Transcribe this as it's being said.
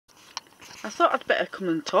I thought I'd better come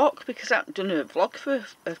and talk because I haven't done a vlog for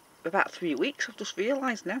about 3 weeks. I've just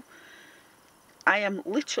realised now. I am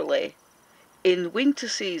literally in winter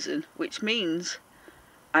season, which means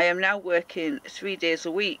I am now working 3 days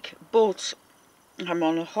a week, but I'm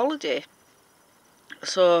on a holiday.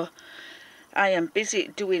 So I am busy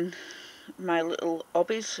doing my little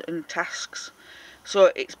hobbies and tasks.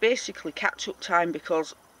 So it's basically catch-up time,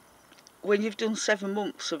 because when you've done 7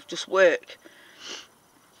 months of just work,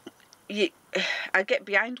 I get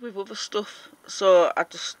behind with other stuff, so I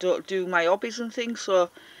just don't do my hobbies and things. So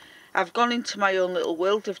I've gone into my own little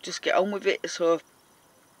world of just get on with it, so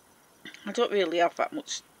I don't really have that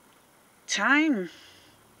much time.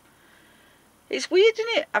 It's weird,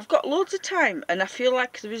 isn't it? I've got loads of time and I feel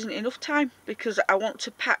like there isn't enough time because I want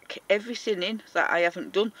to pack everything in that I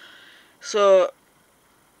haven't done. So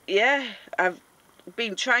yeah, I've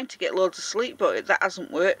been trying to get loads of sleep, but that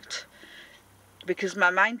hasn't worked because my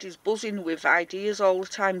mind is buzzing with ideas all the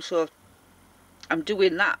time. So I'm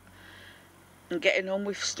doing that and getting on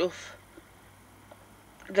with stuff.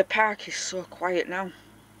 The park is so quiet now.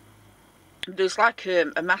 There's like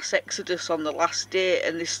a mass exodus on the last day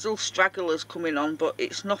and there's still stragglers coming on, but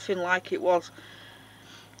it's nothing like it was.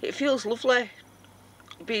 It feels lovely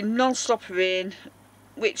being non-stop rain,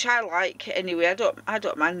 which I like anyway. I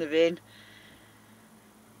don't mind the rain.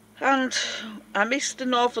 And I missed the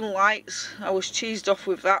Northern Lights. I was cheesed off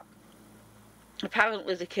with that.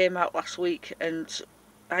 Apparently they came out last week and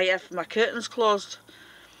I had my curtains closed,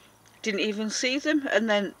 didn't even see them, and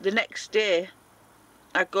then the next day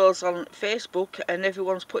I goes on Facebook and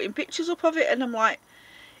everyone's putting pictures up of it, and I'm like,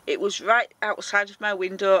 it was right outside of my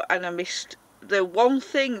window and I missed the one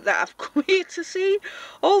thing that I've come here to see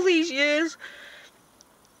all these years.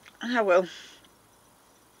 Oh well.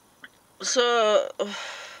 So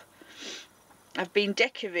I've been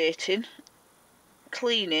decorating,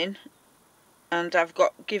 cleaning, and I've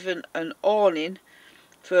got given an awning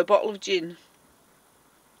for a bottle of gin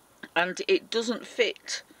and it doesn't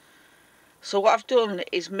fit. So what I've done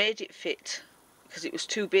is made it fit because it was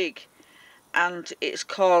too big, and it's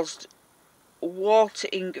caused water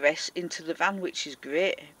ingress into the van, which is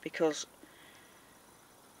great because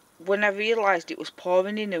when I realised it was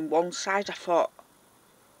pouring in one side, I thought,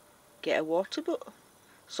 get a water butt.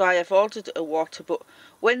 So I have ordered a water butt.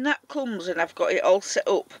 When that comes and I've got it all set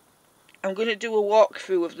up, I'm going to do a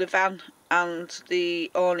walkthrough of the van and the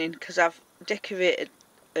awning because I've decorated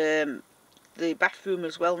the bathroom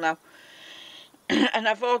as well now. And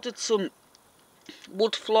I've ordered some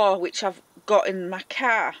wood floor which I've got in my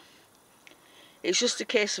car. It's just a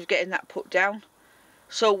case of getting that put down.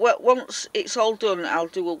 So once it's all done, I'll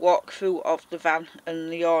do a walkthrough of the van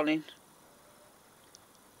and the awning.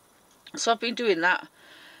 So I've been doing that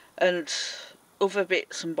and other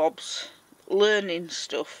bits and bobs, learning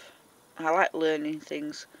stuff. I like learning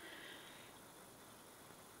things.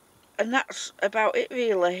 And that's about it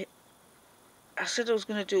really. I said I was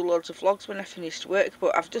going to do loads of vlogs when I finished work,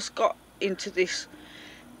 but I've just got into this.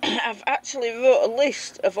 I've actually wrote a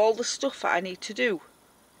list of all the stuff that I need to do.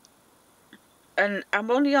 And I'm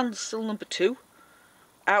only on still number 2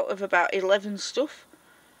 out of about 11 stuff.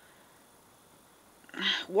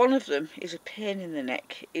 One of them is a pain in the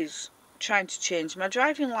neck, is trying to change my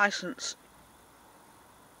driving licence.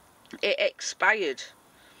 It expired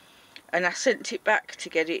and I sent it back to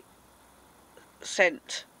get it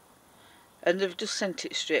sent, and they've just sent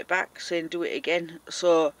it straight back saying do it again.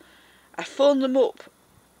 So I phoned them up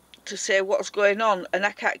to say what's going on and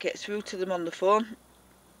I can't get through to them on the phone.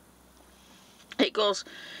 It goes,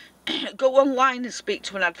 go online and speak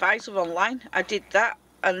to an advisor online. I did that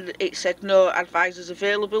and it said no advisors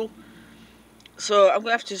available. So I'm going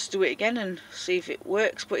to have to just do it again and see if it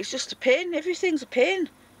works, but it's just a pain. Everything's a pain.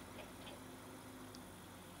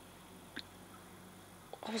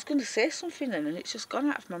 I was going to say something then and it's just gone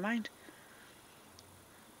out of my mind.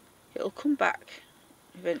 It'll come back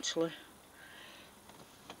eventually.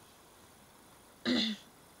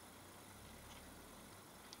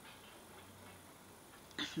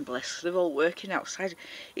 Bless, they're all working outside.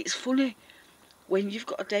 It's funny, when you've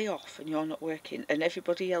got a day off and you're not working and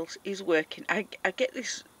everybody else is working, I get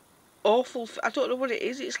this awful, I don't know what it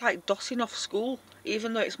is, it's like dossing off school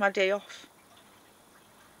even though it's my day off.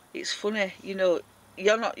 It's funny, you know,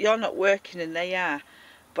 you're not working and they are,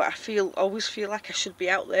 but I always feel like I should be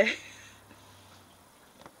out there.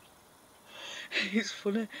 It's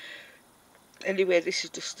funny. Anyway, this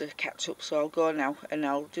is just a catch up, so I'll go now and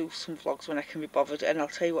I'll do some vlogs when I can be bothered, and I'll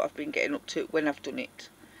tell you what I've been getting up to when I've done it.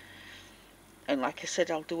 And like I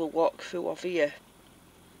said, I'll do a walkthrough of here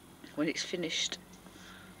when it's finished.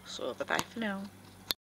 So bye bye for now.